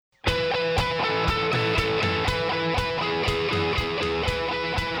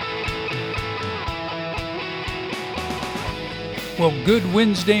Well, good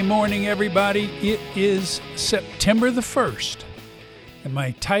Wednesday morning, everybody. It is September the 1st, and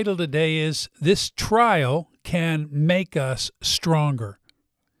my title today is This Trial Can Make Us Stronger.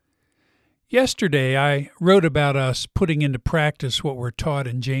 Yesterday, I wrote about us putting into practice what we're taught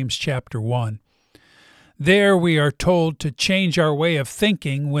in James chapter 1. There, we are told to change our way of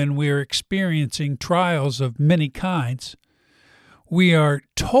thinking when we are experiencing trials of many kinds. We are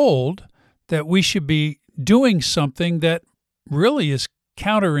told that we should be doing something that really is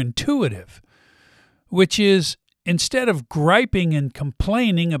counterintuitive, which is instead of griping and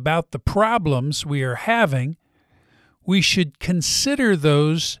complaining about the problems we are having, we should consider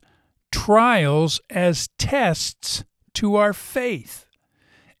those trials as tests to our faith.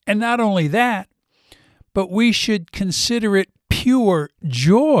 And not only that, but we should consider it pure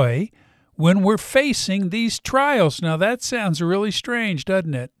joy when we're facing these trials. Now that sounds really strange,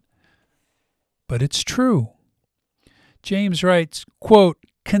 doesn't it? But it's true. James writes, quote,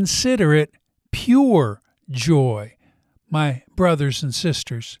 "Consider it pure joy, my brothers and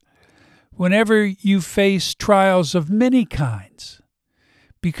sisters, whenever you face trials of many kinds,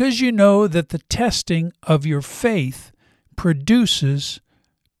 because you know that the testing of your faith produces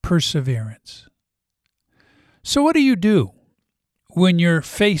perseverance." So what do you do when you're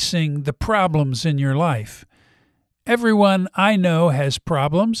facing the problems in your life? Everyone I know has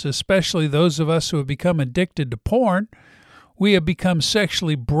problems, especially those of us who have become addicted to porn. We have become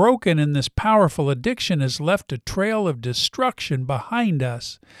sexually broken, and this powerful addiction has left a trail of destruction behind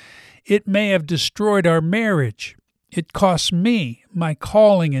us. It may have destroyed our marriage. It cost me my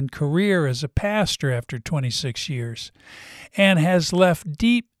calling and career as a pastor after 26 years, and has left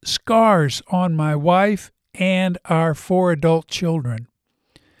deep scars on my wife and our 4 adult children.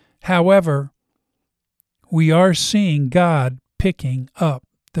 However, we are seeing God picking up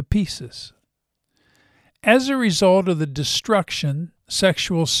the pieces. As a result of the destruction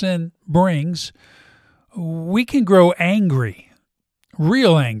sexual sin brings, we can grow angry,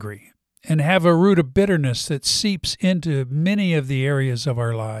 real angry, and have a root of bitterness that seeps into many of the areas of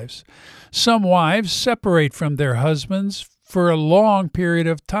our lives. Some wives separate from their husbands for a long period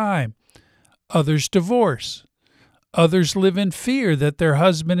of time. Others divorce. Others live in fear that their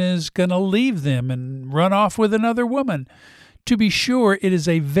husband is going to leave them and run off with another woman. To be sure, it is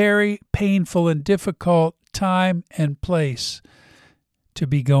a very painful and difficult time and place to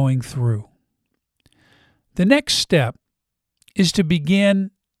be going through. The next step is to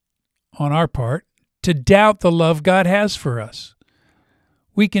begin, on our part, to doubt the love God has for us.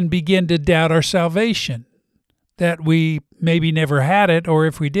 We can begin to doubt our salvation, that we maybe never had it, or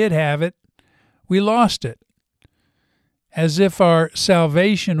if we did have it, we lost it. As if our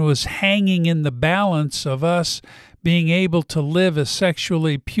salvation was hanging in the balance of us being able to live a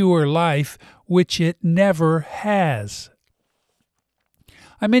sexually pure life, which it never has.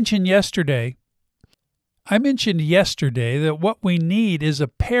 I mentioned yesterday that what we need is a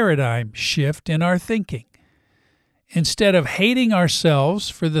paradigm shift in our thinking. Instead of hating ourselves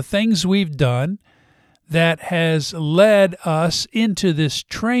for the things we've done that has led us into this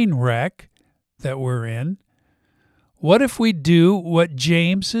train wreck that we're in, what if we do what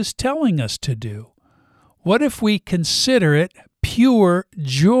James is telling us to do? What if we consider it pure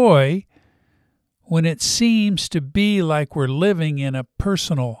joy when it seems to be like we're living in a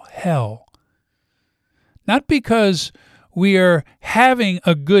personal hell? Not because we are having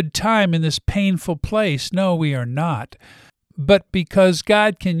a good time in this painful place. No, we are not. But because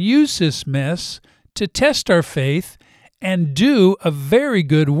God can use this mess to test our faith and do a very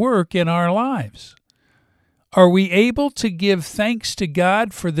good work in our lives. Are we able to give thanks to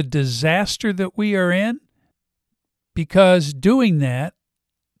God for the disaster that we are in? Because doing that,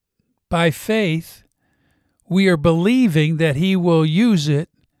 by faith, we are believing that He will use it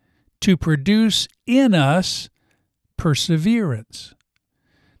to produce in us perseverance.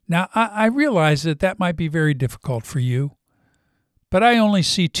 Now, I realize that might be very difficult for you, but I only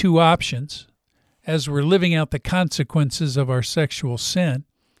see 2 options as we're living out the consequences of our sexual sin.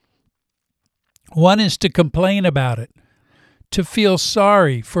 One is to complain about it, to feel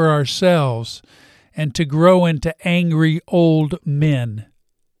sorry for ourselves, and to grow into angry old men.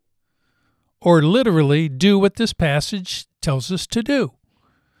 Or literally do what this passage tells us to do.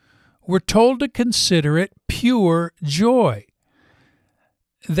 We're told to consider it pure joy,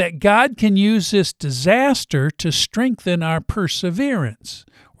 that God can use this disaster to strengthen our perseverance.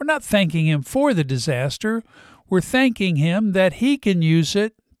 We're not thanking Him for the disaster. We're thanking Him that He can use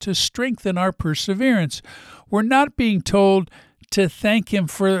it to strengthen our perseverance. We're not being told to thank Him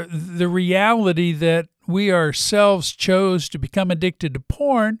for the reality that we ourselves chose to become addicted to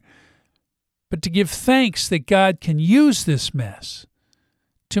porn. but to give thanks that God can use this mess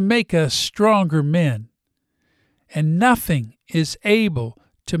to make us stronger men. And nothing is able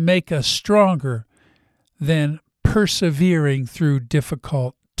to make us stronger than persevering through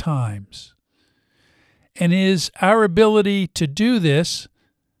difficult times. And is our ability to do this,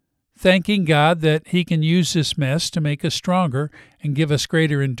 thanking God that He can use this mess to make us stronger and give us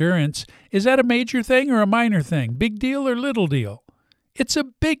greater endurance, is that a major thing or a minor thing? Big deal or little deal? It's a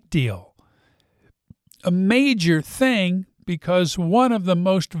big deal. A major thing, because one of the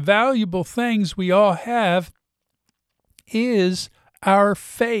most valuable things we all have is our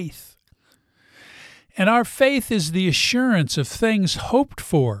faith. And our faith is the assurance of things hoped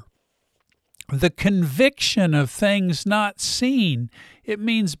for, the conviction of things not seen. It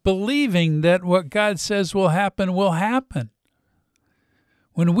means believing that what God says will happen will happen.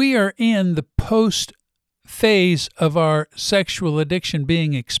 When we are in the post phase of our sexual addiction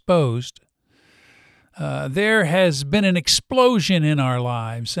being exposed, there has been an explosion in our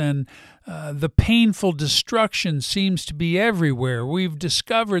lives, and the painful destruction seems to be everywhere. We've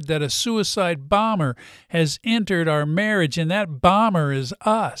discovered that a suicide bomber has entered our marriage, and that bomber is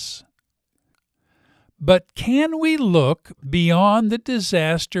us. But can we look beyond the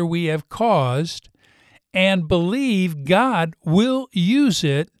disaster we have caused and believe God will use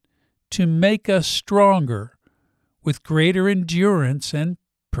it to make us stronger with greater endurance and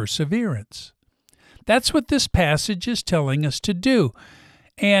perseverance? That's what this passage is telling us to do.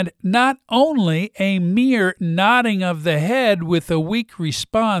 And not only a mere nodding of the head with a weak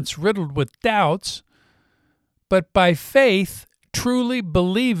response riddled with doubts, but by faith, truly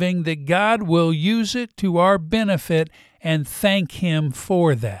believing that God will use it to our benefit and thank Him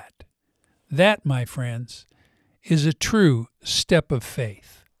for that. That, my friends, is a true step of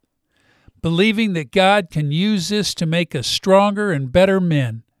faith. Believing that God can use this to make us stronger and better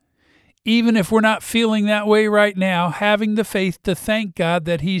men. Even if we're not feeling that way right now, having the faith to thank God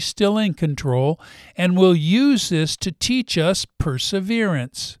that He's still in control and will use this to teach us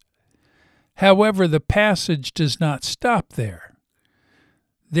perseverance. However, the passage does not stop there.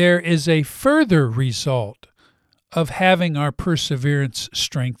 There is a further result of having our perseverance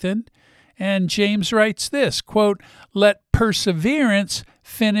strengthened, and James writes this, quote, "Let perseverance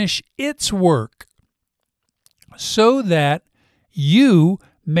finish its work, so that you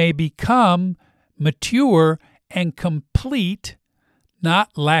may become mature and complete,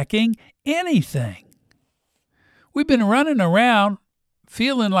 not lacking anything." We've been running around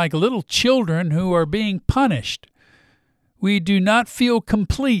feeling like little children who are being punished. We do not feel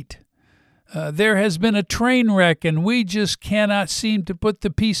complete. There has been a train wreck, and we just cannot seem to put the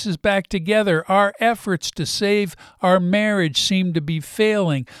pieces back together. Our efforts to save our marriage seem to be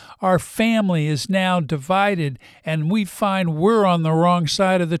failing. Our family is now divided, and we find we're on the wrong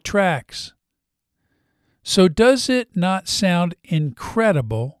side of the tracks. So does it not sound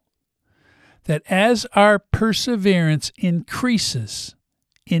incredible that as our perseverance increases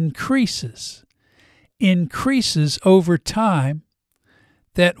over time,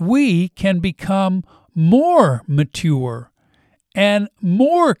 that we can become more mature and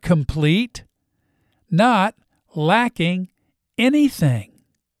more complete, not lacking anything?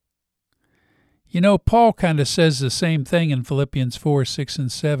 You know, Paul kind of says the same thing in Philippians 4, 6, and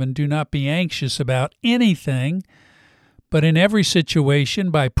 7. Do not be anxious about anything, but in every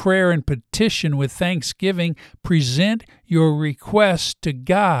situation, by prayer and petition with thanksgiving, present your requests to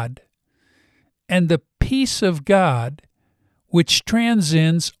God. And the peace of God, which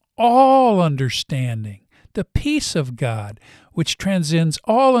transcends all understanding, the peace of God, which transcends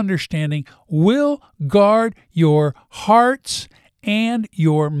all understanding, will guard your hearts and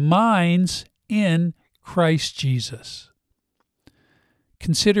your minds in Christ Jesus.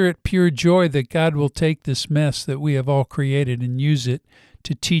 Consider it pure joy that God will take this mess that we have all created and use it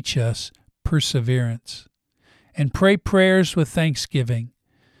to teach us perseverance. And pray prayers with thanksgiving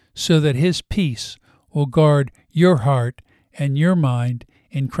so that His peace will guard your heart and your mind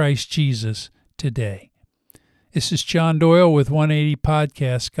in Christ Jesus today. This is John Doyle with 180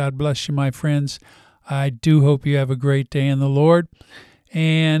 Podcast. God bless you, my friends. I do hope you have a great day in the Lord.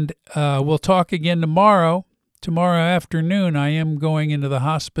 And we'll talk again tomorrow. Tomorrow afternoon, I am going into the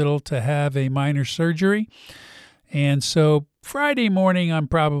hospital to have a minor surgery. And so Friday morning, I'm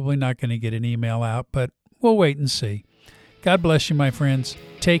probably not going to get an email out, but we'll wait and see. God bless you, my friends.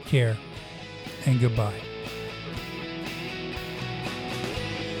 Take care, and goodbye.